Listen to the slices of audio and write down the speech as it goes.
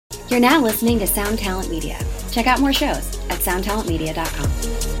You're now listening to Sound Talent Media. Check out more shows at soundtalentmedia.com.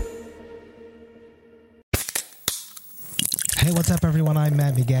 Hey, what's up, everyone? I'm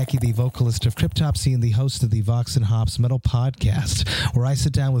Matt McGachy, the vocalist of Cryptopsy and the host of the Vox and Hops Metal Podcast, where I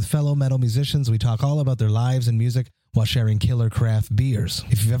sit down with fellow metal musicians. We talk all about their lives and music while sharing killer craft beers.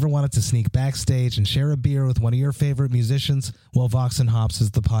 If you've ever wanted to sneak backstage and share a beer with one of your favorite musicians, well, Vox and Hops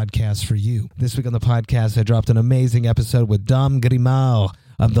is the podcast for you. This week on the podcast, I dropped an amazing episode with Dom Grimal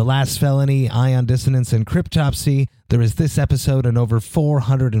of The Last Felony, Ion Dissonance, and Cryptopsy. There is this episode and over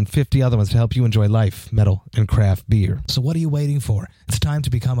 450 other ones to help you enjoy life, metal, and craft beer. So what are you waiting for? It's time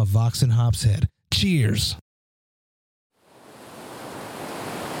to become a Vox and Hops head. Cheers!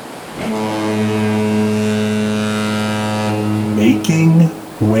 Making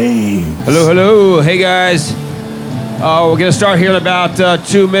waves. Hello. Hey, guys. We're going to start here in about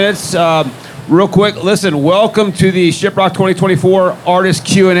 2 minutes. Real quick, listen, welcome to the ShipRocked 2024 Artist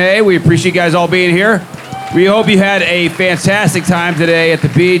Q&A. We appreciate you guys all being here. We hope you had a fantastic time today at the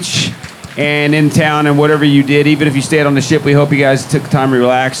beach and in town and whatever you did. Even if you stayed on the ship, we hope you guys took time to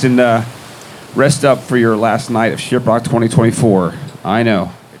relax and rest up for your last night of ShipRocked 2024. I know.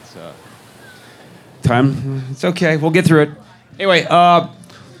 It's time. It's okay. We'll get through it. Anyway,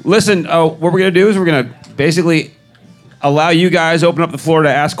 listen, what we're going to do is we're going to basically allow you guys open up the floor to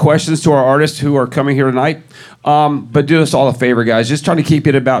ask questions to our artists who are coming here tonight. But do us all a favor, guys. Just try to keep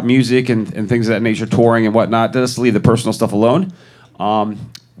it about music and things of that nature, touring and whatnot. Just leave the personal stuff alone.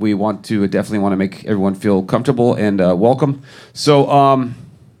 We definitely want to make everyone feel comfortable and welcome. So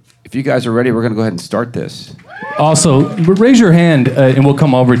if you guys are ready, we're going to go ahead and start this. Also, raise your hand and we'll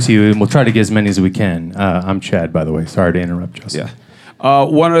come over to you and we'll try to get as many as we can. I'm Chad, by the way. Sorry to interrupt, Justin. Yeah.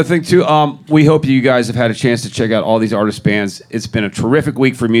 One other thing, too, we hope you guys have had a chance to check out all these artist bands. It's been a terrific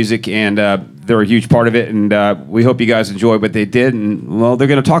week for music, and they're a huge part of it, and we hope you guys enjoy what they did, and, well, they're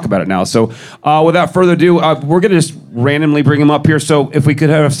going to talk about it now. So without further ado, we're going to just randomly bring them up here. So if we could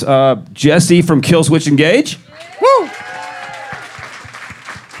have Jesse from Killswitch Engage. Woo!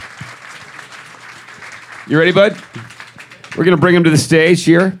 You ready, bud? We're going to bring him to the stage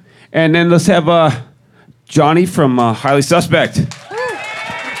here. And then let's have Johnny from Highly Suspect.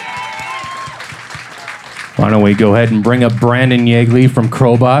 Why don't we go ahead and bring up Brandon Yeagley from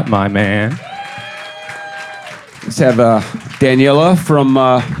Crobot, my man. Let's have Daniela from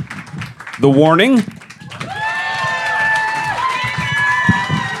The Warning.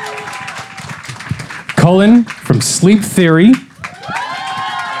 Cullen from Sleep Theory.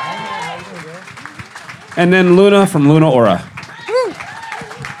 And then Luna from Luna Aura.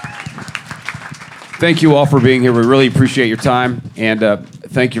 Thank you all for being here. We really appreciate your time. And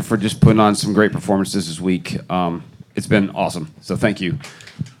thank you for just putting on some great performances this week. It's been awesome. So thank you.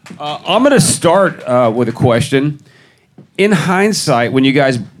 I'm going to start with a question. In hindsight, when you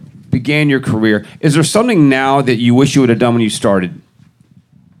guys began your career, is there something now that you wish you would have done when you started?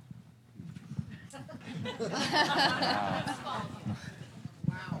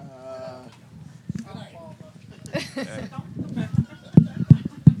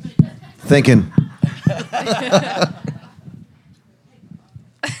 Thinking.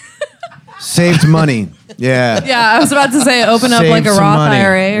 Saved money. Yeah. Yeah, I was about to say open up like a Roth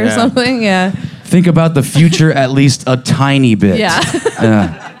IRA or something. Yeah. Think about the future at least a tiny bit. Yeah.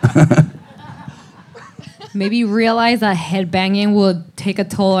 Maybe realize that headbanging will take a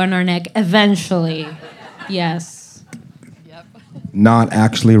toll on our neck eventually. Yes. Yep. Not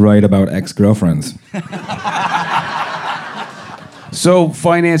actually write about ex-girlfriends. So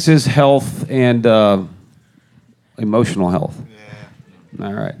finances, health, and emotional health. Yeah.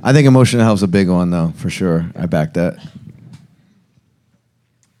 All right. I think emotional health's a big one, though, for sure. I back that.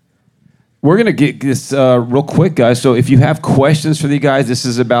 We're going to get this real quick, guys. So if you have questions for the guys, this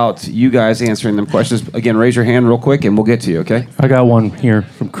is about you guys answering them questions. Again, raise your hand real quick, and we'll get to you, okay? I got one here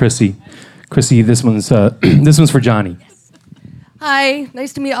from Chrissy. Chrissy, this one's for Johnny. Hi,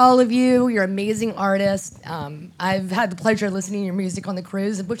 nice to meet all of you. You're amazing artists. I've had the pleasure of listening to your music on the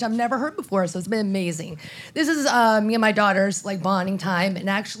cruise, which I've never heard before, so it's been amazing. This is me and my daughter's like bonding time, and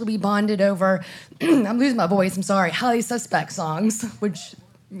actually we bonded over, I'm losing my voice, I'm sorry, Highly Suspect songs, which,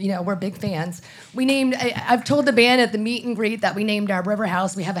 you know, we're big fans. I've told the band at the meet and greet that we named our river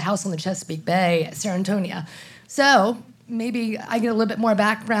house. We have a house on the Chesapeake Bay at San Antonio. So maybe I get a little bit more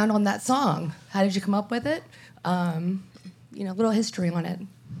background on that song. How did you come up with it? You know, a little history on it.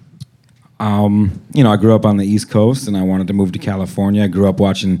 You know, I grew up on the East Coast, and I wanted to move to California. I grew up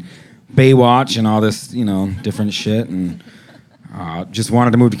watching Baywatch and all this, you know, different shit, and just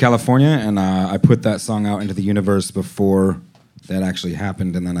wanted to move to California, and I put that song out into the universe before that actually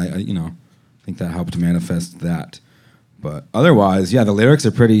happened, and then I think that helped manifest that. But otherwise, yeah, the lyrics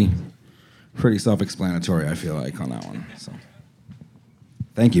are pretty self-explanatory, I feel like, on that one. So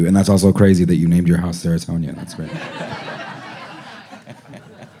thank you. And that's also crazy that you named your house Serotonia. That's great.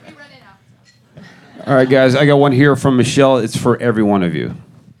 All right, guys, I got one here from Michelle. It's for every one of you.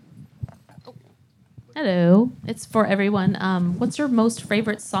 Hello. It's for everyone. What's your most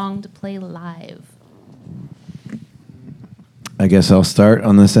favorite song to play live? I guess I'll start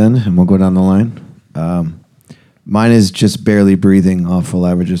on this end, and we'll go down the line. Mine is Just Barely Breathing off Full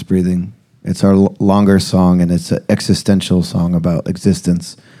Average Just Breathing. It's our longer song, and it's an existential song about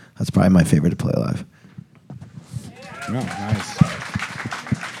existence. That's probably my favorite to play live. Oh, nice.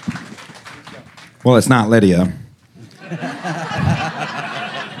 Well, it's not Lydia.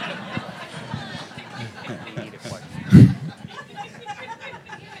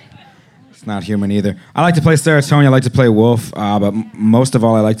 It's not human either. I like to play Serotonia. I like to play Wolf, but most of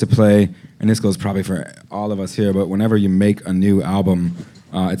all, I like to play, and this goes probably for all of us here, but whenever you make a new album,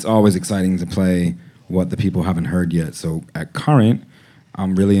 it's always exciting to play what the people haven't heard yet. So at current,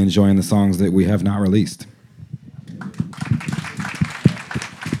 I'm really enjoying the songs that we have not released.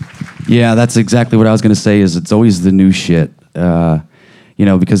 Yeah, that's exactly what I was going to say, is it's always the new shit.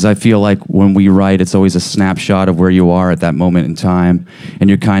 Because I feel like when we write, it's always a snapshot of where you are at that moment in time, and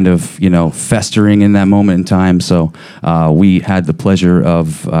you're kind of, festering in that moment in time. So we had the pleasure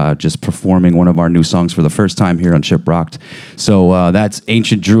of just performing one of our new songs for the first time here on ShipRocked. So that's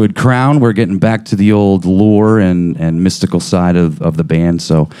Ancient Druid Crown. We're getting back to the old lore and mystical side of the band,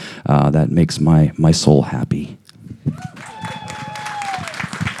 so that makes my soul happy.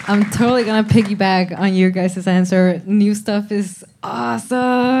 I'm totally gonna piggyback on your guys' answer. New stuff is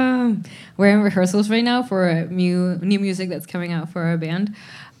awesome. We're in rehearsals right now for new music that's coming out for our band.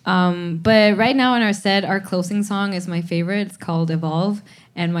 But right now in our set, our closing song is my favorite. It's called Evolve.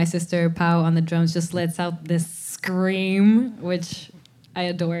 And my sister Pau on the drums just lets out this scream, which I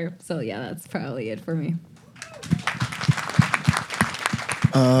adore. So yeah, that's probably it for me.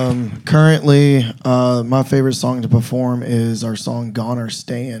 Currently, my favorite song to perform is our song "Gone or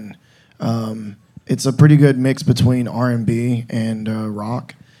Stayin'." It's a pretty good mix between R&B and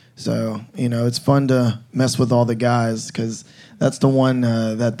rock. So it's fun to mess with all the guys because that's the one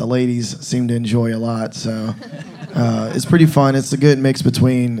that the ladies seem to enjoy a lot. So it's pretty fun. It's a good mix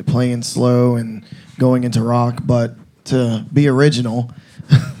between playing slow and going into rock, but to be original,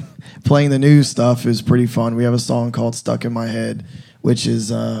 playing the new stuff is pretty fun. We have a song called "Stuck in My Head," which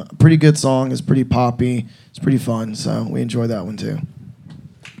is a pretty good song. It's pretty poppy. It's pretty fun, so we enjoy that one too.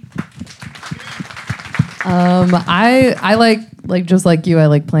 I like just like you, I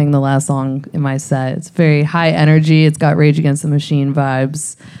like playing the last song in my set. It's very high energy. It's got Rage Against the Machine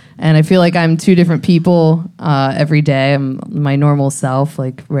vibes. And I feel like I'm two different people every day. I'm my normal self,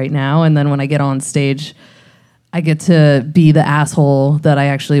 like right now. And then when I get on stage, I get to be the asshole that I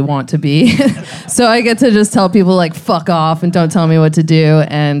actually want to be. So I get to just tell people like, fuck off and don't tell me what to do.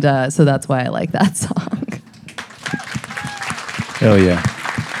 And so that's why I like that song. Hell yeah.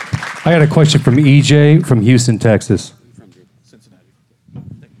 I got a question from EJ from Houston, Texas.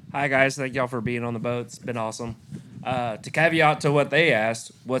 Hi, guys. Thank y'all for being on the boat. It's been awesome. To caveat to what they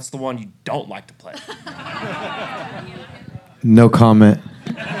asked, what's the one you don't like to play? No comment.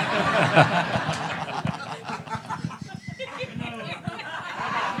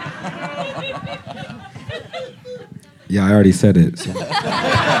 Yeah, I already said it. So.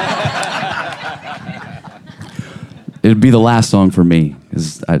 It'd be the last song for me,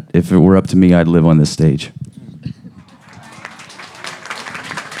 because if it were up to me, I'd live on this stage.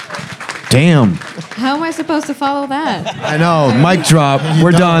 Damn. How am I supposed to follow that? I know. Mic drop.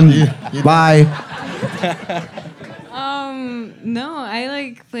 We're done. Bye. No, I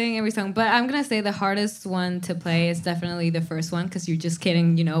like playing every song, but I'm gonna say the hardest one to play is definitely the first one because you're just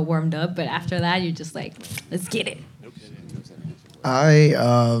getting, warmed up. But after that, you're just like, let's get it.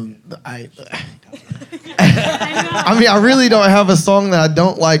 I mean, I really don't have a song that I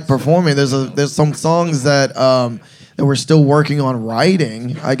don't like performing. There's some songs that that we're still working on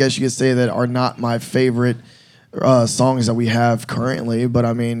writing. I guess you could say that are not my favorite songs that we have currently. But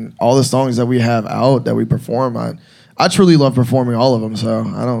I mean, all the songs that we have out that we perform, I truly love performing all of them. So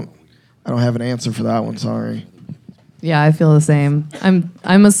I don't have an answer for that one. Sorry. Yeah, I feel the same.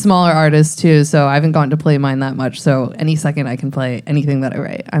 I'm a smaller artist too, so I haven't gotten to play mine that much. So any second I can play anything that I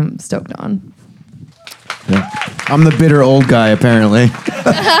write, I'm stoked on. Yeah. I'm the bitter old guy, apparently.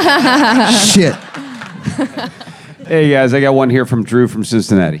 Shit. Hey guys, I got one here from Drew from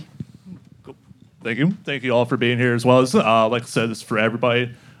Cincinnati. Thank you. Thank you all for being here as well. As like I said, this is for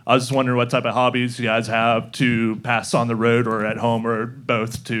everybody. I was just wondering what type of hobbies you guys have to pass on the road or at home or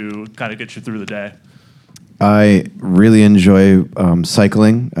both to kind of get you through the day. I really enjoy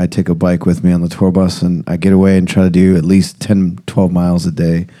cycling. I take a bike with me on the tour bus, and I get away and try to do at least 10, 12 miles a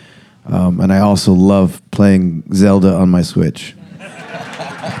day. And I also love playing Zelda on my Switch.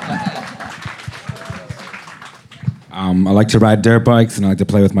 I like to ride dirt bikes, and I like to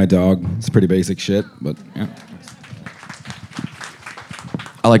play with my dog. It's pretty basic shit, but yeah.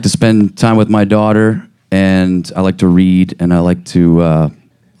 I like to spend time with my daughter, and I like to read, and I like to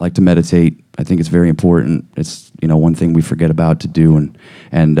meditate. I think it's very important. It's one thing we forget about to do,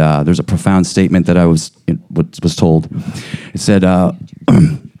 and there's a profound statement that I was told. It said,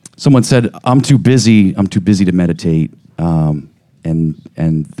 someone said, "I'm too busy to meditate," and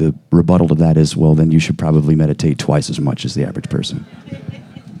the rebuttal to that is, well, then you should probably meditate twice as much as the average person.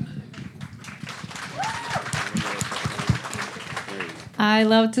 I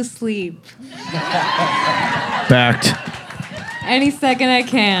love to sleep. Backed. Any second I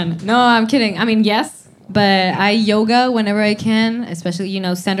can. No, I'm kidding. I mean, yes, but I yoga whenever I can, especially,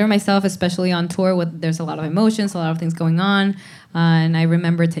 center myself, especially on tour with there's a lot of emotions, a lot of things going on, and I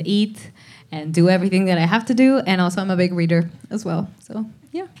remember to eat and do everything that I have to do, and also I'm a big reader as well. So,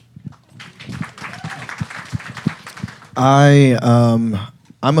 yeah.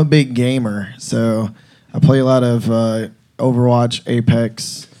 I'm a big gamer, so I play a lot of Overwatch,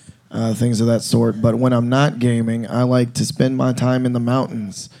 Apex, things of that sort. But when I'm not gaming, I like to spend my time in the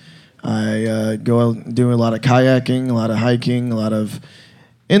mountains. I go do a lot of kayaking, a lot of hiking, a lot of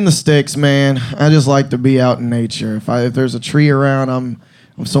in the sticks, man. I just like to be out in nature. If there's a tree around, I'm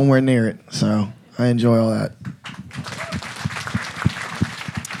somewhere near it. So I enjoy all that.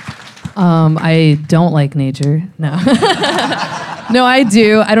 I don't like nature. No. No, I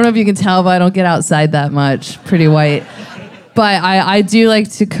do. I don't know if you can tell, but I don't get outside that much. Pretty white. But I do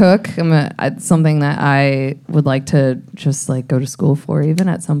like to cook. It's something that I would like to just go to school for even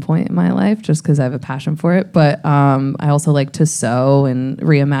at some point in my life, just because I have a passion for it. But I also like to sew and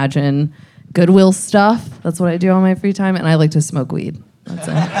reimagine Goodwill stuff. That's what I do on my free time. And I like to smoke weed. That's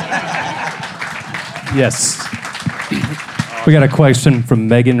it. Yes. We got a question from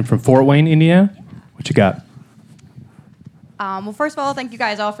Megan from Fort Wayne, Indiana. What you got? Well, first of all, thank you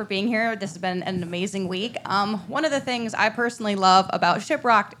guys all for being here. This has been an amazing week. One of the things I personally love about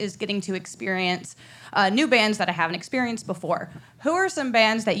ShipRocked is getting to experience new bands that I haven't experienced before. Who are some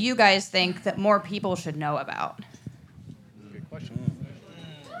bands that you guys think that more people should know about? Good question.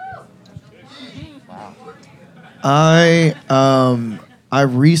 Wow. I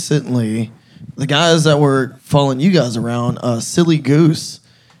recently, the guys that were following you guys around, Silly Goose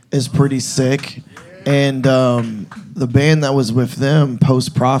is pretty sick. And the band that was with them,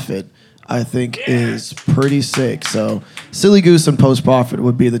 Post Profit, I think is pretty sick. So Silly Goose and Post Profit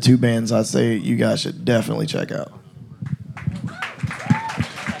would be the two bands I'd say you guys should definitely check out.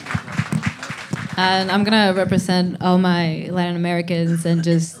 And I'm going to represent all my Latin Americans and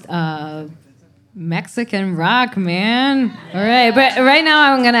just Mexican rock, man. All right. But right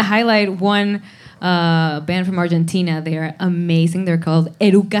now I'm going to highlight one band from Argentina. They are amazing. They're called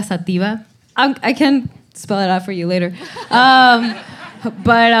Eruca Sativa. I can spell it out for you later.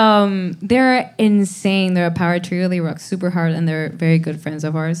 But they're insane. They're a power trio. They rock super hard, and they're very good friends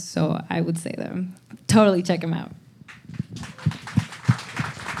of ours. So I would say them. Totally check them out.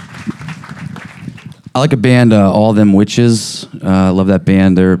 I like a band, All Them Witches. I love that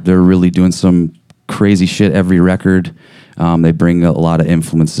band. They're really doing some crazy shit every record. They bring a lot of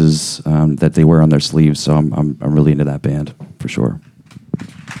influences that they wear on their sleeves. So I'm really into that band for sure.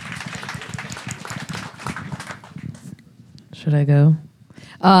 Should I go?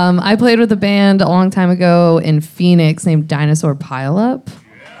 I played with a band a long time ago in Phoenix named Dinosaur Pileup,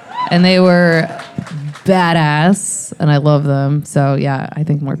 and they were badass, and I love them. So yeah, I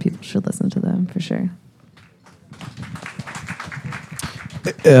think more people should listen to them for sure.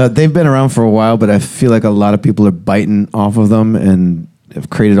 They've been around for a while, but I feel like a lot of people are biting off of them and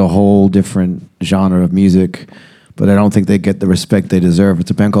have created a whole different genre of music. But I don't think they get the respect they deserve. It's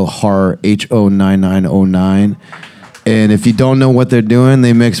a band called Horror, HO9909. And if you don't know what they're doing,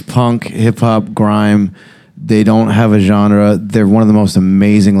 they mix punk, hip-hop, grime. They don't have a genre. They're one of the most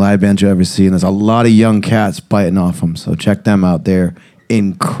amazing live bands you'll ever see. And there's a lot of young cats biting off them. So check them out. They're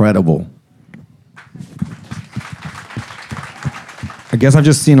incredible. I guess I've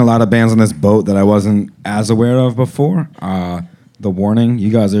just seen a lot of bands on this boat that I wasn't as aware of before. The Warning, you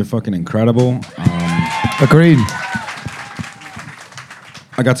guys are fucking incredible. Agreed.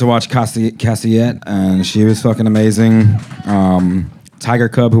 I got to watch Cassiette, and she was fucking amazing. Tiger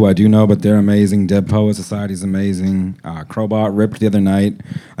Cub, who I do know, but they're amazing. Dead Poet Society's amazing. Crobot ripped the other night.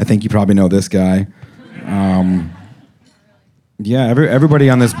 I think you probably know this guy. Yeah, everybody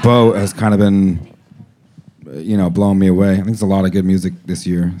on this boat has kind of been blown me away. I think there's a lot of good music this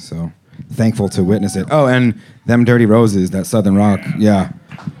year, so thankful to witness it. Oh, and them Dirty Roses, that Southern rock, yeah,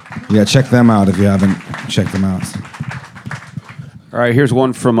 check them out if you haven't checked them out. All right, here's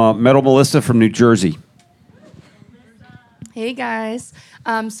one from Metal Melissa from New Jersey. Hey guys.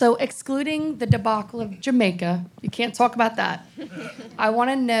 So excluding the debacle of Jamaica, you can't talk about that. I want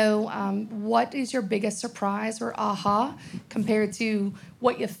to know what is your biggest surprise or aha compared to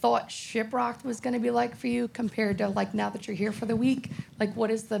what you thought ShipRocked was going to be like for you compared to like now that you're here for the week? Like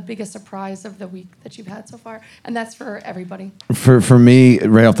what is the biggest surprise of the week that you've had so far? And that's for everybody. For me,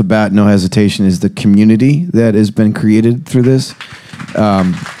 right off the bat, no hesitation, is the community that has been created through this.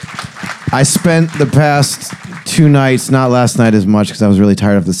 I spent the past 2 nights, not last night as much because I was really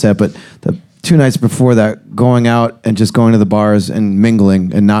tired of the set, but the 2 nights before that, going out and just going to the bars and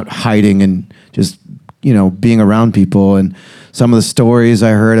mingling and not hiding and just, being around people. And some of the stories I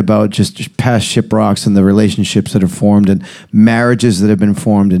heard about just past ShipRocked and the relationships that have formed and marriages that have been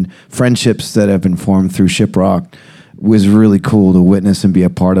formed and friendships that have been formed through ShipRocked was really cool to witness and be a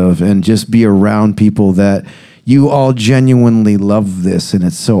part of, and just be around people that you all genuinely love this, and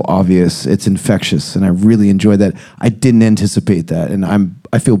it's so obvious. It's infectious, and I really enjoy that. I didn't anticipate that, and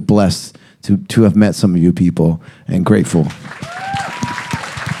I feel blessed to have met some of you people and grateful.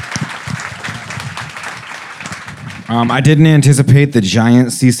 I didn't anticipate the giant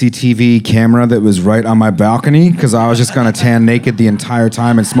CCTV camera that was right on my balcony because I was just going to tan naked the entire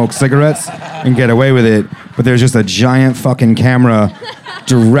time and smoke cigarettes and get away with it. But there's just a giant fucking camera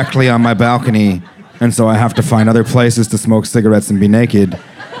directly on my balcony, and so I have to find other places to smoke cigarettes and be naked.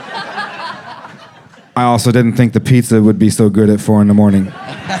 I also didn't think the pizza would be so good at 4 a.m.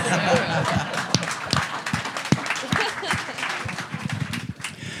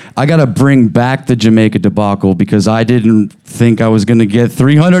 I gotta bring back the Jamaica debacle because I didn't think I was gonna get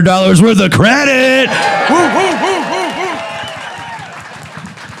 $300 worth of credit.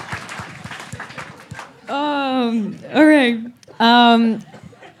 All right.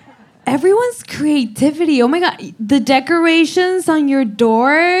 Everyone's creativity. Oh my God. The decorations on your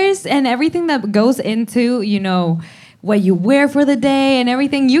doors and everything that goes into, what you wear for the day and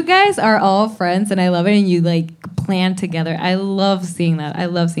everything. You guys are all friends and I love it. And you plan together. I love seeing that.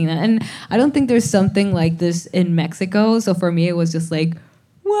 And I don't think there's something like this in Mexico. So for me, it was just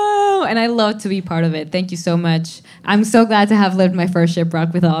wow. And I love to be part of it. Thank you so much. I'm so glad to have lived my first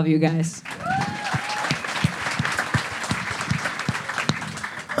ShipRocked with all of you guys.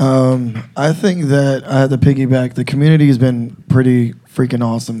 I think that I had to piggyback. The community has been pretty freaking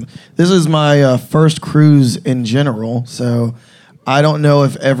awesome. This is my first cruise in general, so I don't know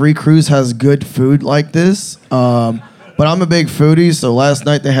if every cruise has good food like this, but I'm a big foodie, so last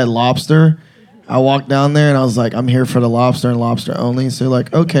night they had lobster. I walked down there and I was like, I'm here for the lobster and lobster only. So they're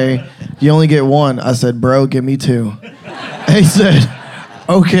like, okay, you only get 1. I said, bro, give me 2. And he said,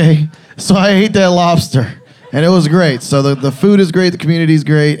 okay. So I ate that lobster. And it was great. So the food is great, the community is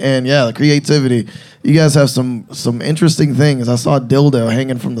great, and yeah, the creativity. You guys have some interesting things. I saw a dildo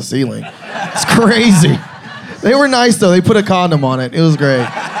hanging from the ceiling. It's crazy. They were nice though. They put a condom on it. It was great.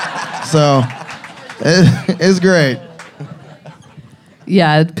 So it's great.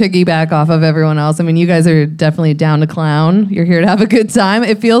 Yeah, piggyback off of everyone else. I mean, you guys are definitely down to clown. You're here to have a good time.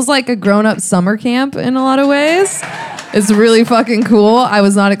 It feels like a grown-up summer camp in a lot of ways. It's really fucking cool. I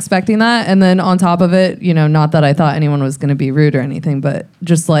was not expecting that. And then on top of it, not that I thought anyone was going to be rude or anything, but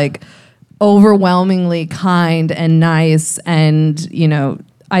just overwhelmingly kind and nice. And,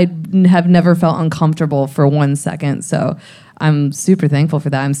 I have never felt uncomfortable for 1 second. So I'm super thankful for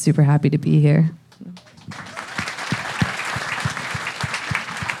that. I'm super happy to be here.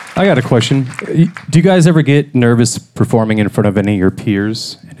 I got a question. Do you guys ever get nervous performing in front of any of your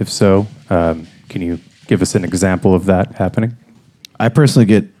peers? And if so, can you give us an example of that happening? I personally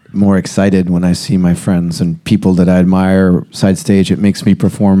get more excited when I see my friends and people that I admire side stage. It makes me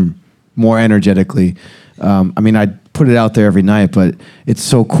perform more energetically. I put it out there every night, but it's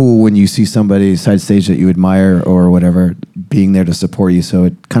so cool when you see somebody side stage that you admire or whatever being there to support you. So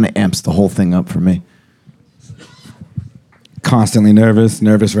it kind of amps the whole thing up for me. Constantly nervous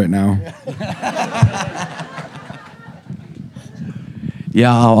right now.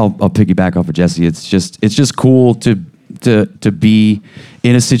 Yeah, I'll piggyback off of Jesse. It's just cool to be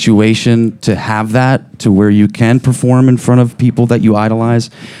in a situation to have that to where you can perform in front of people that you idolize.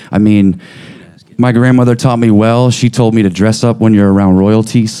 I mean, my grandmother taught me well. She told me to dress up when you're around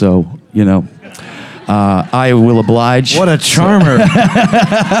royalty. So I will oblige. What a charmer.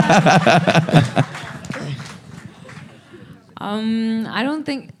 I don't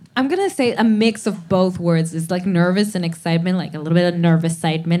think I'm gonna say a mix of both words. It's nervous and excitement, a little bit of nervous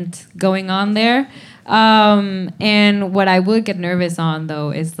excitement going on there. And what I would get nervous on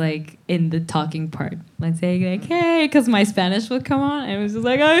though is like in the talking part, like saying like, "Hey," because my Spanish would come on, and it was just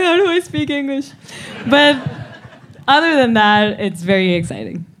like, "Oh, how do I speak English?" But other than that, it's very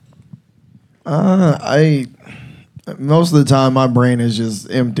exciting. I most of the time my brain is just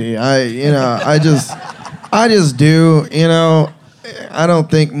empty. I just do. I don't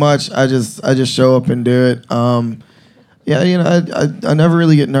think much. I just show up and do it. I never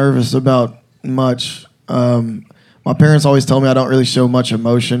really get nervous about much. My parents always tell me I don't really show much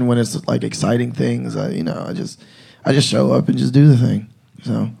emotion when it's like exciting things. I just show up and just do the thing.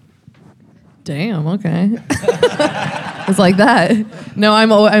 So. Damn. Okay. It's like that. No,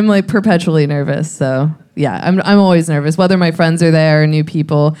 I'm like perpetually nervous. So yeah, I'm always nervous, whether my friends are there or new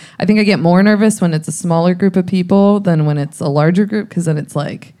people. I think I get more nervous when it's a smaller group of people than when it's a larger group, because then it's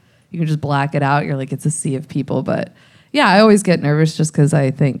like you can just black it out. You're like, it's a sea of people. But yeah, I always get nervous just because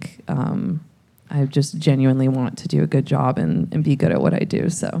I think I just genuinely want to do a good job and be good at what I do.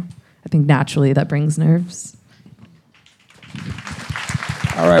 So I think naturally that brings nerves.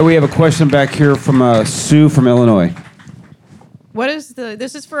 All right, we have a question back here from Sue from Illinois.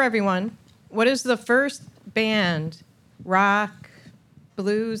 This is for everyone. What is the first band, rock,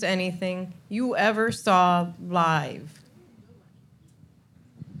 blues, anything, you ever saw live?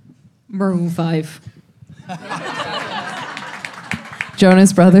 Maroon 5.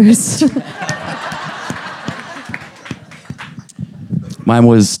 Jonas Brothers. Mine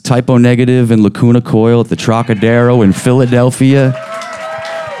was Typo Negative and Lacuna Coil at the Trocadero in Philadelphia.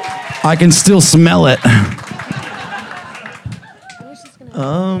 I can still smell it.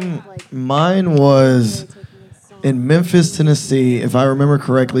 Mine was in Memphis, Tennessee. If I remember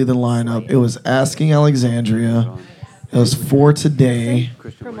correctly, the lineup, it was Asking Alexandria. It was For Today,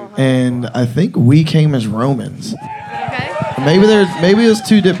 and I think We Came as Romans. Maybe it was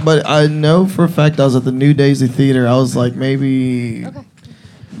two different, but I know for a fact I was at the New Daisy Theater. I was like maybe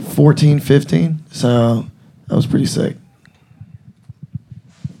 14, 15, so that was pretty sick.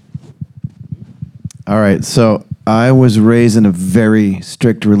 All right, so I was raised in a very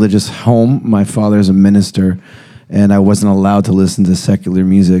strict religious home. My father's a minister, and I wasn't allowed to listen to secular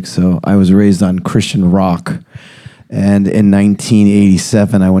music, so I was raised on Christian rock. And in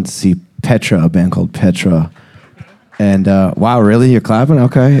 1987, I went to see Petra, a band called Petra. And, wow, really? You're clapping?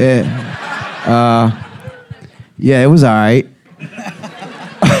 Okay. Yeah, it was all right.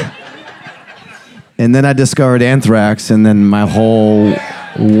 And then I discovered Anthrax, and then my whole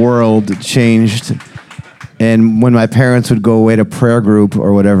world changed. And when my parents would go away to prayer group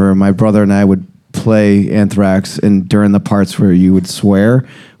or whatever, my brother and I would play Anthrax, and during the parts where you would swear,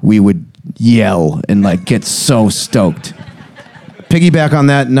 we would yell and like get so stoked. Piggyback on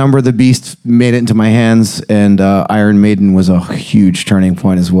that, Number of the Beast made it into my hands, and Iron Maiden was a huge turning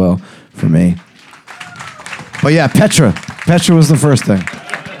point as well for me. But yeah, Petra was the first thing.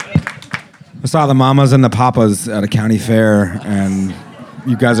 I saw the Mamas and the Papas at a county fair, and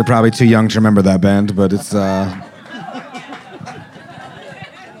you guys are probably too young to remember that band, but it's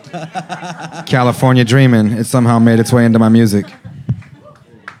California Dreamin'. It somehow made its way into my music.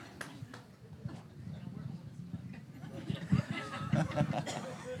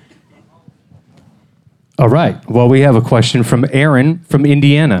 All right. Well, we have a question from Aaron from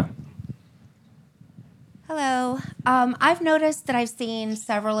Indiana. Hello. I've noticed that I've seen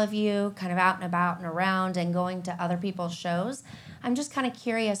several of you kind of out and about and around and going to other people's shows. I'm just kind of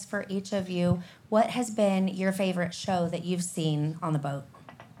curious for each of you, what has been your favorite show that you've seen on the boat?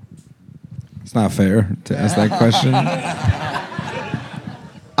 It's not fair to ask that question.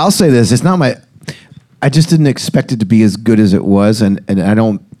 I'll say this, I just didn't expect it to be as good as it was, and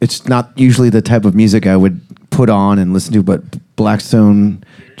it's not usually the type of music I would put on and listen to, but Blackstone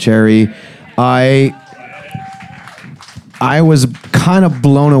Cherry, I was kind of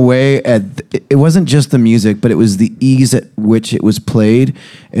blown away at, it wasn't just the music, but it was the ease at which it was played,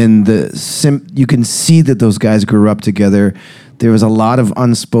 and you can see that those guys grew up together. There was a lot of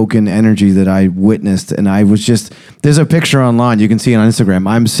unspoken energy that I witnessed, and I was just, there's a picture online, you can see it on Instagram.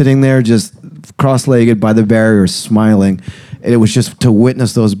 I'm sitting there just cross-legged by the barrier smiling, and it was just to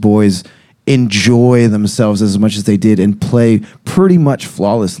witness those boys enjoy themselves as much as they did and play pretty much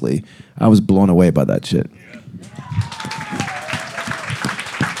flawlessly. I was blown away by that shit.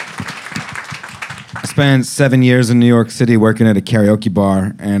 I spent 7 years in New York City working at a karaoke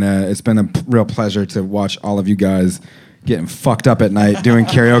bar, and it's been a real pleasure to watch all of you guys getting fucked up at night doing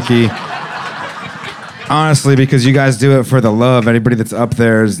karaoke. Honestly, because you guys do it for the love. Anybody that's up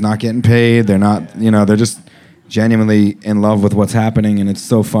there is not getting paid. They're not, they're just genuinely in love with what's happening, and it's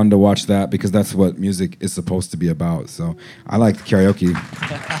so fun to watch that because that's what music is supposed to be about. So I like karaoke.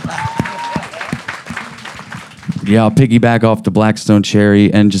 Yeah, I'll piggyback off the Blackstone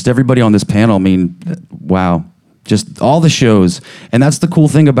Cherry and just everybody on this panel. I mean, wow. Just all the shows. And that's the cool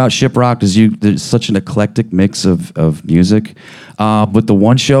thing about ShipRocked is there's such an eclectic mix of music. But the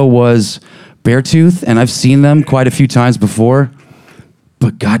one show was Beartooth, and I've seen them quite a few times before.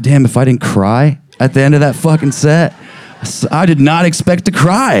 But goddamn, if I didn't cry at the end of that fucking set, I did not expect to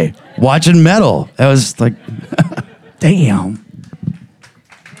cry watching metal. I was like, damn.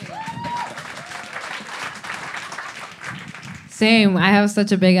 Same. I have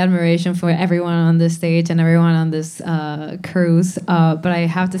such a big admiration for everyone on this stage and everyone on this cruise. But I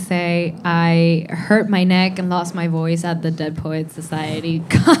have to say, I hurt my neck and lost my voice at the Dead Poets Society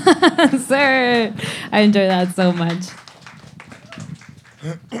concert. I enjoyed that so much.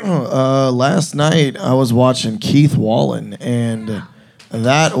 Last night I was watching Keith Wallen, and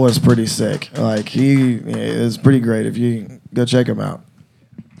that was pretty sick. Like he is pretty great. If you go check him out.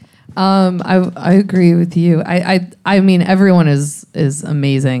 I agree with you. I mean, everyone is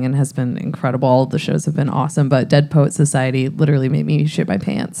amazing and has been incredible. All the shows have been awesome, but Dead Poet Society literally made me shit my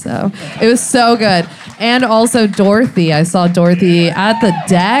pants. So it was so good. And also Dorothy. I saw Dorothy at the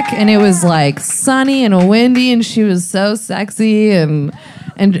deck, and it was like sunny and windy, and she was so sexy, and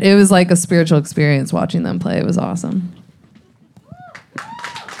it was like a spiritual experience watching them play. It was awesome.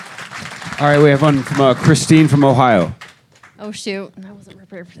 All right, we have one from Christine from Ohio. Oh shoot, I wasn't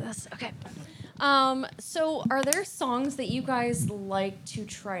prepared for this. Okay. So are there songs that you guys like to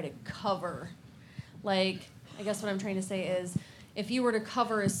try to cover? Like, I guess what I'm trying to say is, if you were to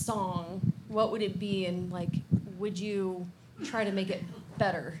cover a song, what would it be, and like, would you try to make it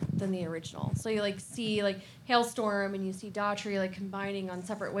better than the original? So you like see like Hailstorm and you see Daughtry like combining on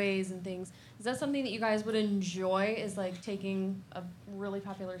separate ways and things. Is that something that you guys would enjoy, is like taking a really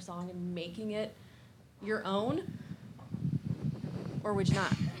popular song and making it your own? Or would you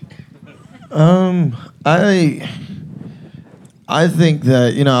not? I think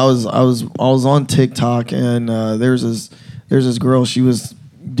that I was on TikTok, and there's this girl. She was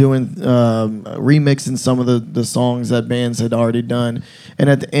doing remixing some of the songs that bands had already done, and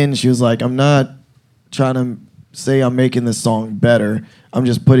at the end she was like, "I'm not trying to say I'm making this song better. I'm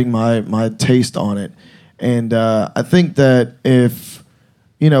just putting my taste on it." And I think that if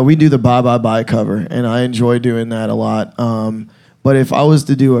we do the Bye Bye Bye cover, and I enjoy doing that a lot. But if I was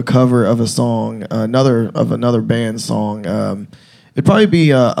to do a cover of a song, another band's song, it'd probably be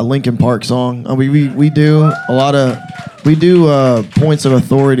a Linkin Park song. I mean, we do Points of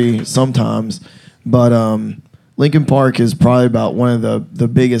Authority sometimes, but Linkin Park is probably about one of the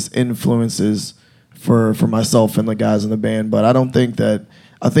biggest influences for myself and the guys in the band. But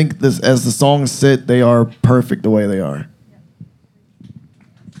I think this, as the songs sit, they are perfect the way they are.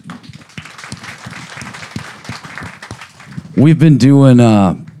 We've been doing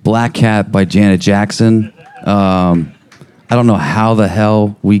Black Cat by Janet Jackson. I don't know how the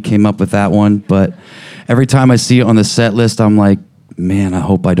hell we came up with that one, but every time I see it on the set list, I'm like, man, I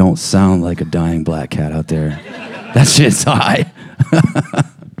hope I don't sound like a dying black cat out there. That shit's high.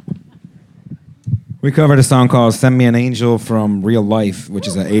 We covered a song called Send Me an Angel from Real Life, which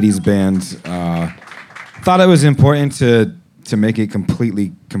is an 80s band. Thought it was important to make it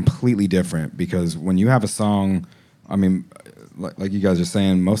completely different, because when you have a song, I mean, like you guys are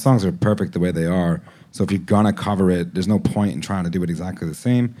saying, most songs are perfect the way they are. So if you're gonna cover it, there's no point in trying to do it exactly the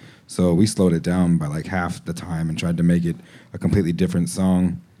same. So we slowed it down by like half the time and tried to make it a completely different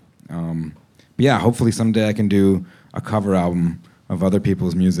song. But yeah, hopefully someday I can do a cover album of other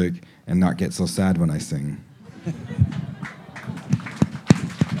people's music and not get so sad when I sing.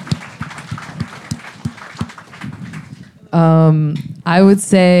 I would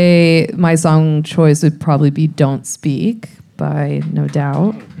say my song choice would probably be Don't Speak by No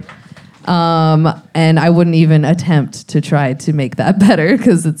Doubt. And I wouldn't even attempt to try to make that better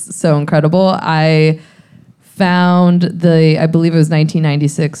because it's so incredible. I found I believe it was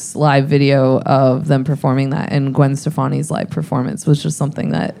 1996 live video of them performing that, and Gwen Stefani's live performance was just something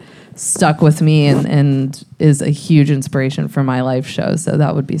that stuck with me and is a huge inspiration for my live show. So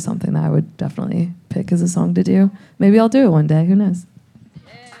that would be something that I would definitely pick as a song to do. Maybe I'll do it one day. Who knows?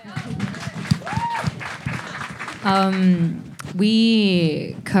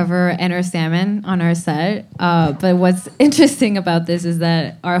 We cover Enter Salmon on our set, but what's interesting about this is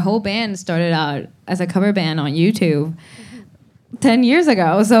that our whole band started out as a cover band on YouTube 10 years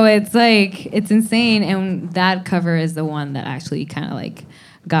ago. So it's like, it's insane, and that cover is the one that actually kind of like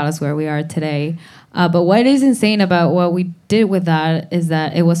got us where we are today. But what is insane about what we did with that is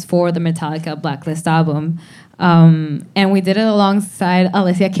that it was for the Metallica Blacklist album. And we did it alongside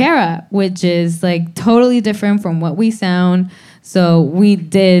Alicia Cara, which is like totally different from what we sound. So we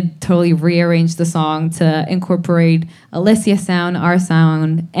did totally rearrange the song to incorporate Alicia's sound, our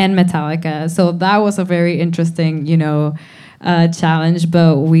sound, and Metallica. So that was a very interesting, challenge.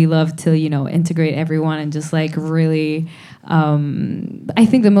 But we love to, integrate everyone and just like really. I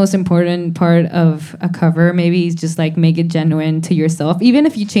think the most important part of a cover maybe is just like make it genuine to yourself. Even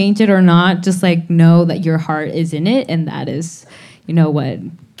if you change it or not, just like know that your heart is in it, and that is, what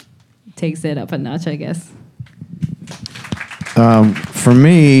takes it up a notch, I guess. For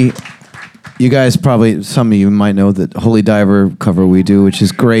me, you guys probably, some of you might know that Holy Diver cover we do, which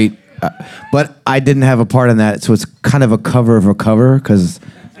is great. But I didn't have a part in that, so it's kind of a cover of a cover because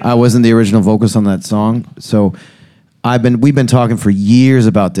I wasn't the original vocalist on that song. So we've been talking for years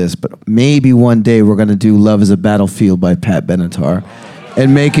about this, but maybe one day we're going to do Love is a Battlefield by Pat Benatar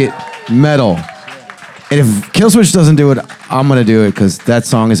and make it metal. And if Killswitch doesn't do it, I'm going to do it because that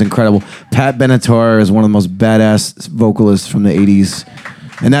song is incredible. Pat Benatar is one of the most badass vocalists from the 80s.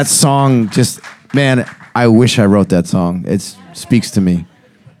 And that song just, man, I wish I wrote that song. It speaks to me.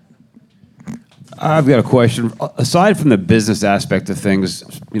 I've got a question. Aside from the business aspect of things,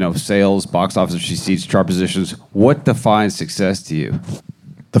 sales, box office receipts, chart positions, what defines success to you?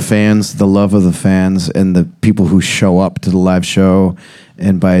 The fans, the love of the fans, and the people who show up to the live show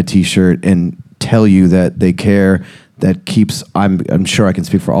and buy a T-shirt and tell you that they care. That keeps, I'm sure I can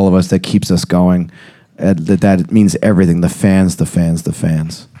speak for all of us, that keeps us going. That means everything. The fans, the fans, the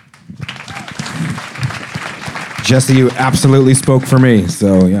fans. Jesse, you absolutely spoke for me.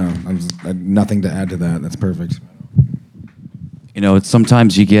 So, yeah, I have nothing to add to that. That's perfect.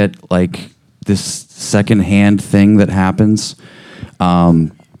 Sometimes you get like this secondhand thing that happens.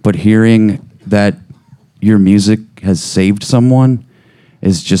 But hearing that your music has saved someone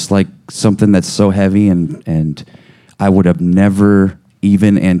is just like something that's so heavy. And I would have never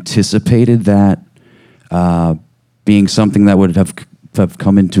even anticipated that being something that would have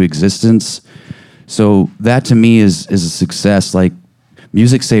come into existence. So that to me is a success. Like,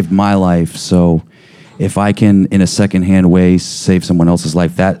 music saved my life. So if I can, in a secondhand way, save someone else's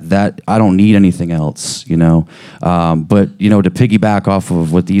life, that I don't need anything else, But to piggyback off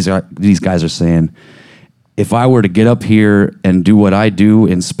of what these guys are saying, if I were to get up here and do what I do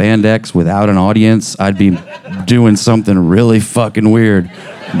in spandex without an audience, I'd be doing something really fucking weird,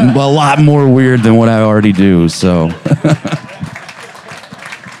 a lot more weird than what I already do. So.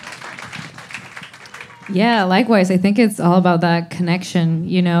 Yeah, likewise. I think it's all about that connection,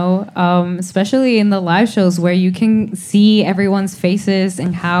 especially in the live shows where you can see everyone's faces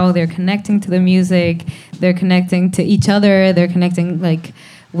and how they're connecting to the music, they're connecting to each other, they're connecting like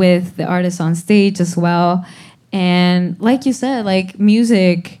with the artists on stage as well. And like you said, like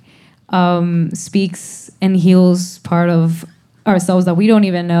music speaks and heals part of ourselves that we don't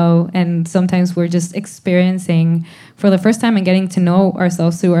even know, and sometimes we're just experiencing for the first time and getting to know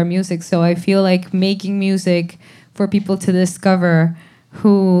ourselves through our music. So I feel like making music for people to discover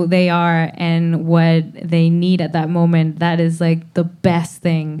who they are and what they need at that moment, that is like the best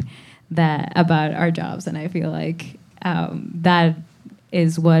thing about our jobs. And I feel like that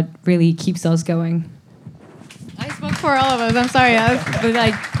is what really keeps us going. I spoke for all of us. I'm sorry.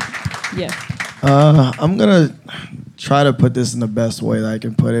 I'm gonna try to put this in the best way that I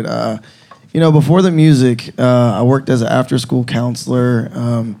can put it. Before the music, I worked as an after-school counselor,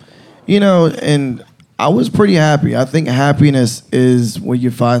 and I was pretty happy. I think happiness is where you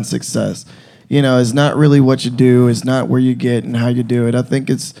find success. It's not really what you do. It's not where you get and how you do it. I think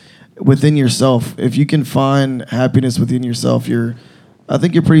it's within yourself. If you can find happiness within yourself, I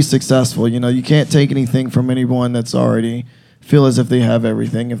think you're pretty successful. You can't take anything from anyone that's already feel as if they have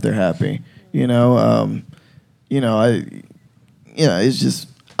everything if they're happy. It's just,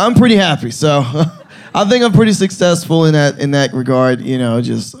 I'm pretty happy. So I think I'm pretty successful in that regard.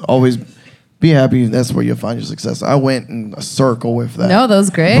 Just always be happy. That's where you'll find your success. I went in a circle with that. No, that was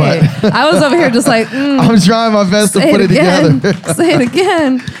great. I was over here just like, I'm trying my best to put it together. Say it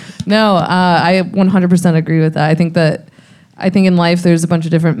again. No, I 100% agree with that. I think in life there's a bunch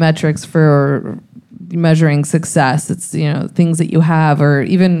of different metrics for measuring success. It's things that you have, or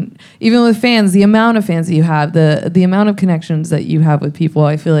even with fans, the amount of fans that you have, the amount of connections that you have with people.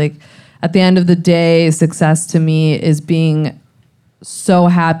 I feel like at the end of the day, success to me is being so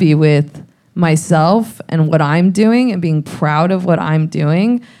happy with myself and what I'm doing and being proud of what I'm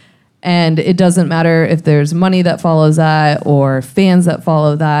doing. And it doesn't matter if there's money that follows that or fans that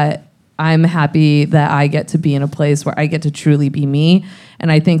follow that. I'm happy that I get to be in a place where I get to truly be me.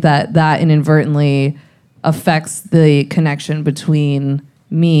 And I think that inadvertently affects the connection between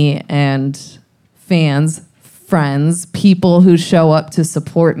me and fans, friends, people who show up to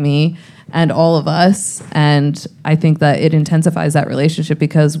support me. and all of us. And I think that it intensifies that relationship,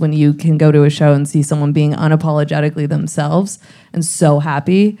 because when you can go to a show and see someone being unapologetically themselves and so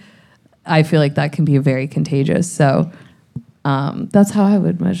happy, I feel like that can be very contagious. So that's how I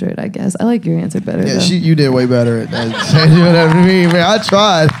would measure it, I guess. I like your answer better. Yeah, though. you did way better at saying whatever to me, man. I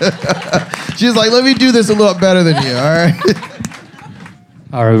tried. She's like, let me do this a little better than you, all right?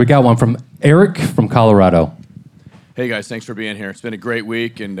 All right, we got one from Eric from Colorado. Hey guys, thanks for being here. It's been a great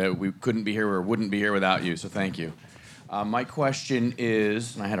week, and we couldn't be here or wouldn't be here without you, so thank you. My question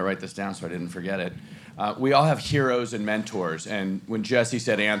is, and I had to write this down so I didn't forget it. We all have heroes and mentors, and when Jesse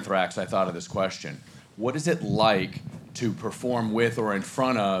said Anthrax, I thought of this question. What is it like to perform with or in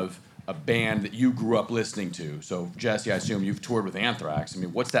front of a band that you grew up listening to? So, Jesse, I assume you've toured with Anthrax. I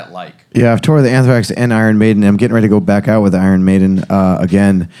mean, what's that like? Yeah, I've toured with Anthrax and Iron Maiden. I'm getting ready to go back out with Iron Maiden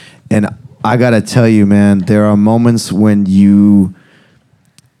again. And I got to tell you, man, there are moments when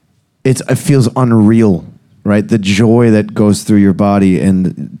it feels unreal, right? The joy that goes through your body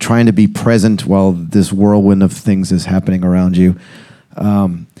and trying to be present while this whirlwind of things is happening around you.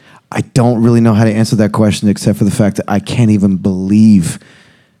 I don't really know how to answer that question, except for the fact that I can't even believe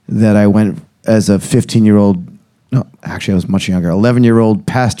that I went as a 15-year-old, no, actually I was much younger, 11-year-old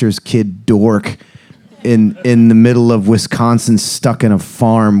pastor's kid dork in the middle of Wisconsin, stuck in a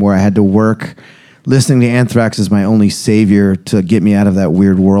farm where I had to work. Listening to Anthrax is my only savior to get me out of that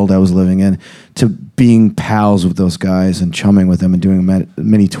weird world I was living in, to being pals with those guys and chumming with them and doing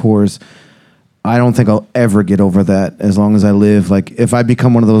many tours. I don't think I'll ever get over that as long as I live. Like, if I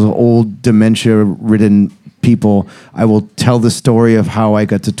become one of those old dementia-ridden people, I will tell the story of how I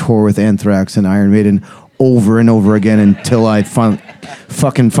got to tour with Anthrax and Iron Maiden over and over again until I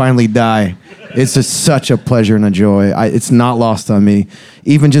finally die. It's just such a pleasure and a joy. It's not lost on me.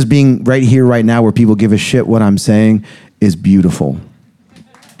 Even just being right here, right now, where people give a shit what I'm saying is beautiful.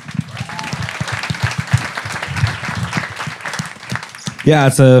 Yeah,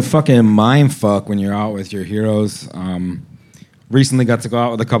 it's a fucking mind fuck when you're out with your heroes. Recently got to go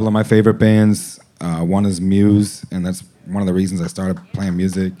out with a couple of my favorite bands. One is Muse, and that's one of the reasons I started playing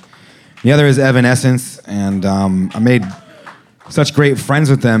music. The other is Evanescence, and I made such great friends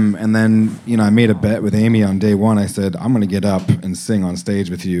with them. And then, I made a bet with Amy on day one. I said, I'm going to get up and sing on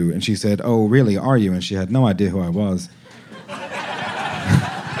stage with you. And she said, oh, really, are you? And she had no idea who I was.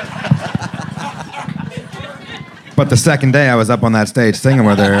 But the second day, I was up on that stage singing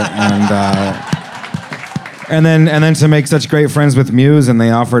with her, and then to make such great friends with Muse, and they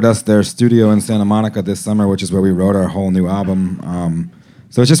offered us their studio in Santa Monica this summer, which is where we wrote our whole new album.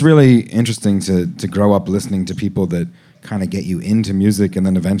 So it's just really interesting to grow up listening to people that kind of get you into music, and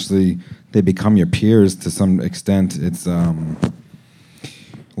then eventually they become your peers to some extent. It's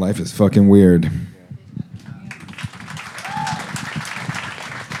life is fucking weird.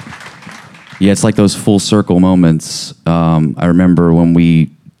 Yeah, it's like those full circle moments. I remember when we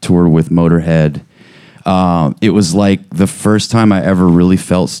toured with Motorhead, it was like the first time I ever really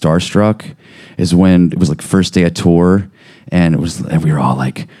felt starstruck is when it was like first day of tour, and we were all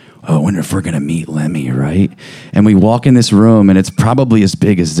like, oh, I wonder if we're gonna meet Lemmy, right? And we walk in this room, and it's probably as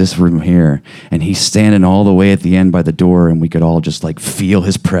big as this room here, and he's standing all the way at the end by the door, and we could all just like feel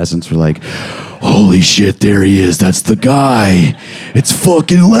his presence. We're like, holy shit, there he is. That's the guy. It's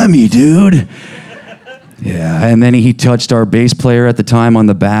fucking Lemmy, dude. Yeah, and then he touched our bass player at the time on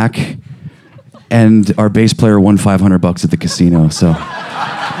the back, and our bass player won $500 at the casino, so.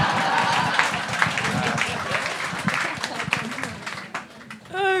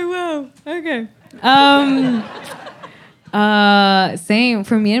 Oh, wow. Okay. Same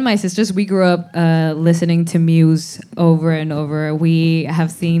for me and my sisters. We grew up listening to Muse over and over. We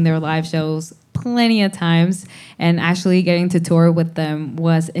have seen their live shows plenty of times, and actually getting to tour with them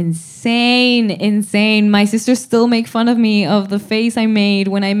was insane. My sisters still make fun of me of the face I made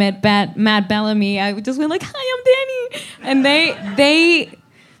when I met Matt Bellamy. I just went like, "Hi, I'm Danny," and they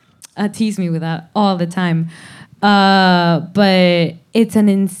tease me with that all the time. But it's an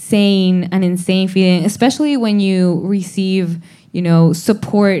insane feeling, especially when you receive,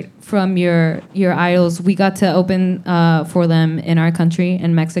 support from your idols. We got to open for them in our country,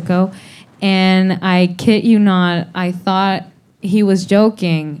 in Mexico, and I kid you not, I thought he was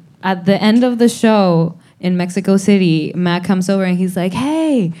joking. At the end of the show in Mexico City, Matt comes over and he's like,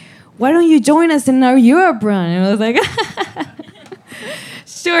 "Hey, why don't you join us in our Europe run?" And I was like,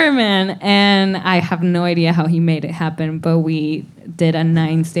 "Sure, man." And I have no idea how he made it happen, but we did a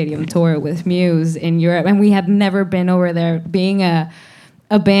 9-stadium tour with Muse in Europe, and we had never been over there. Being a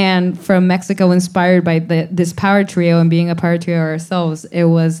band from Mexico inspired by this power trio and being a power trio ourselves, it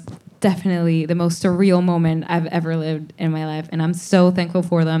was definitely the most surreal moment I've ever lived in my life, and I'm so thankful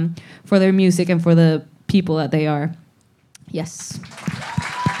for them, for their music, and for the people that they are. Yes.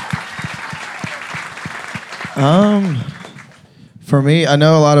 For me, I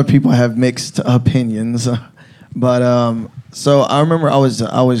know a lot of people have mixed opinions, but so I remember I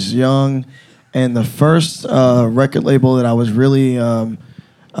was young, and the first record label that I was really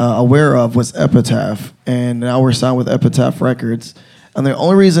aware of was Epitaph, and now we're signed with Epitaph Records. And the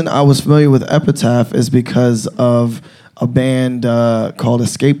only reason I was familiar with Epitaph is because of a band called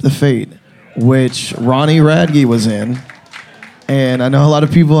Escape the Fate, which Ronnie Radke was in. And I know a lot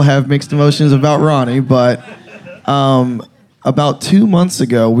of people have mixed emotions about Ronnie, but about 2 months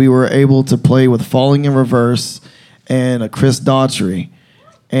ago, we were able to play with Falling in Reverse and Chris Daughtry.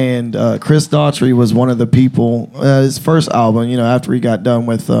 And Chris Daughtry was one of the people, his first album, after he got done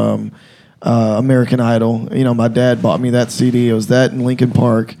with American Idol. My dad bought me that CD. It was that in Lincoln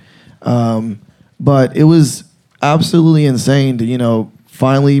Park. But it was absolutely insane to,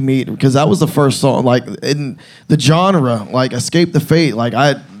 finally meet, because that was the first song, like, in the genre, like, Escape the Fate. Like,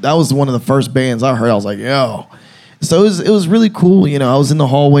 that was one of the first bands I heard. I was like, yo. So it was really cool. I was in the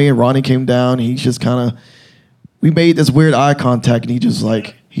hallway and Ronnie came down. He just kind of, we made this weird eye contact, and he just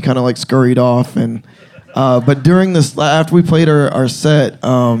like, he kind of like scurried off. And but during this, after we played our set,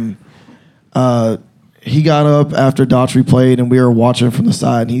 he got up after Daughtry played, and we were watching from the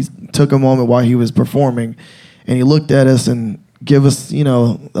side. And he took a moment while he was performing, and he looked at us and give us, a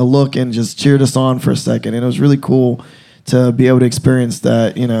look, and just cheered us on for a second. And it was really cool to be able to experience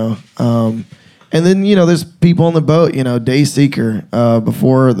that, And then, there's people on the boat, Dayseeker,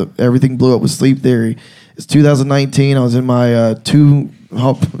 before everything blew up with Sleep Theory. It's 2019. I was in my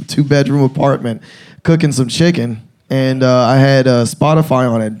two-bedroom apartment cooking some chicken, and I had Spotify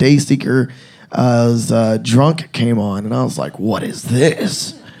on it. Dayseeker Drunk came on, and I was like, what is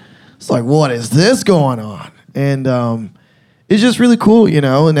this? It's like, what is this going on? And it's just really cool,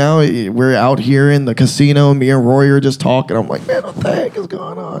 and now we're out here in the casino, me and Roy are just talking. I'm like, man, what the heck is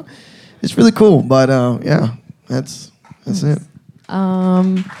going on? It's really cool, but yeah, that's it.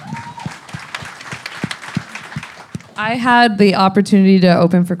 I had the opportunity to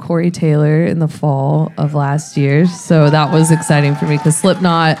open for Corey Taylor in the fall of last year, so that was exciting for me because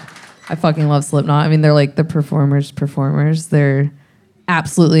Slipknot, I fucking love Slipknot. I mean, they're like the performers. They're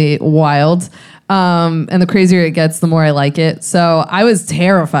absolutely wild. And the crazier it gets, the more I like it. So I was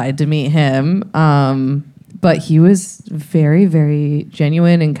terrified to meet him. But he was very, very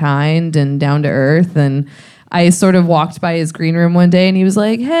genuine and kind and down to earth. And I sort of walked by his green room one day, and he was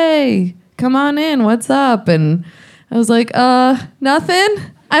like, hey, come on in. What's up? And I was like, nothing.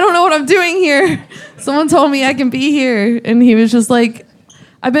 I don't know what I'm doing here. Someone told me I can be here. And he was just like,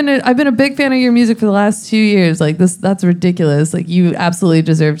 I've been a big fan of your music for the last 2 years. Like, that's ridiculous. Like, you absolutely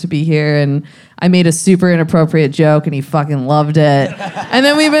deserve to be here. And I made a super inappropriate joke, and he fucking loved it. And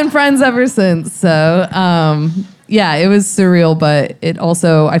then we've been friends ever since. So, yeah, it was surreal. But it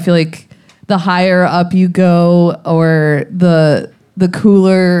also, I feel like the higher up you go, or the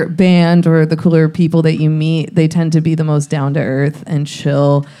cooler band or the cooler people that you meet, they tend to be the most down to earth and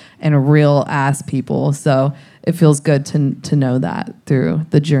chill and real ass people. So it feels good to know that through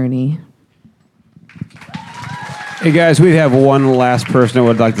the journey. Hey guys, we have one last person who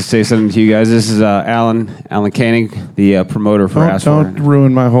would like to say something to you guys. This is Alan Koenig, the promoter for Don't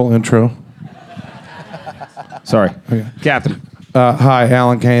ruin my whole intro. Sorry. Okay. Captain. Hi,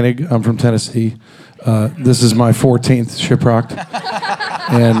 Alan Koenig. I'm from Tennessee. This is my 14th ShipRocked.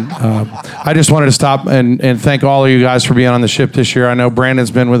 And I just wanted to stop and thank all of you guys for being on the ship this year. I know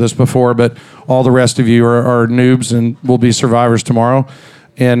Brandon's been with us before, but all the rest of you are noobs and will be survivors tomorrow.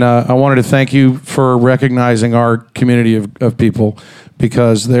 And I wanted to thank you for recognizing our community of people,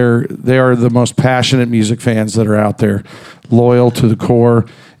 because they are the most passionate music fans that are out there, loyal to the core,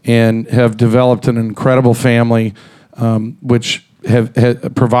 and have developed an incredible family, which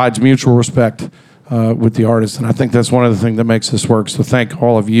provides mutual respect with the artists. And I think that's one of the things that makes this work. So thank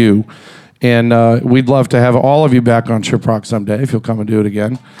all of you. And we'd love to have all of you back on ShipRocked someday if you'll come and do it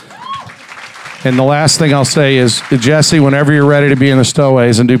again. And the last thing I'll say is, Jesse, whenever you're ready to be in the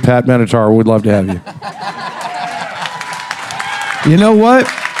Stowaways and do Pat Benatar, we'd love to have you. You know what?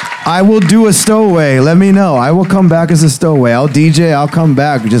 I will do a stowaway. Let me know. I will come back as a stowaway. I'll DJ. I'll come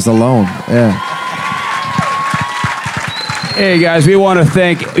back just alone. Yeah. Hey guys, we want to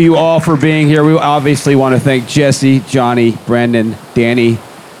thank you all for being here. We obviously want to thank Jesse, Johnny, Brendan, Danny,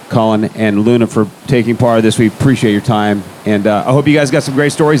 Cullen, and Luna for taking part of this. We appreciate your time, and I hope you guys got some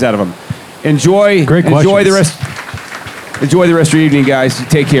great stories out of them. Enjoy the rest of your evening, guys.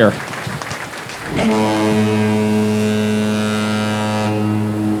 Take care.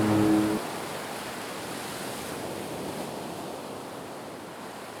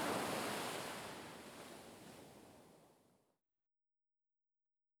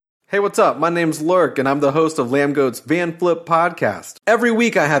 Hey, what's up? My name's Lurk, and I'm the host of Lambgoat's Van Flip podcast. Every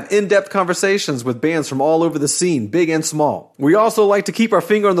week, I have in-depth conversations with bands from all over the scene, big and small. We also like to keep our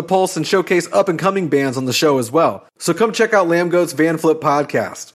finger on the pulse and showcase up-and-coming bands on the show as well. So come check out Lambgoat's Van Flip podcast.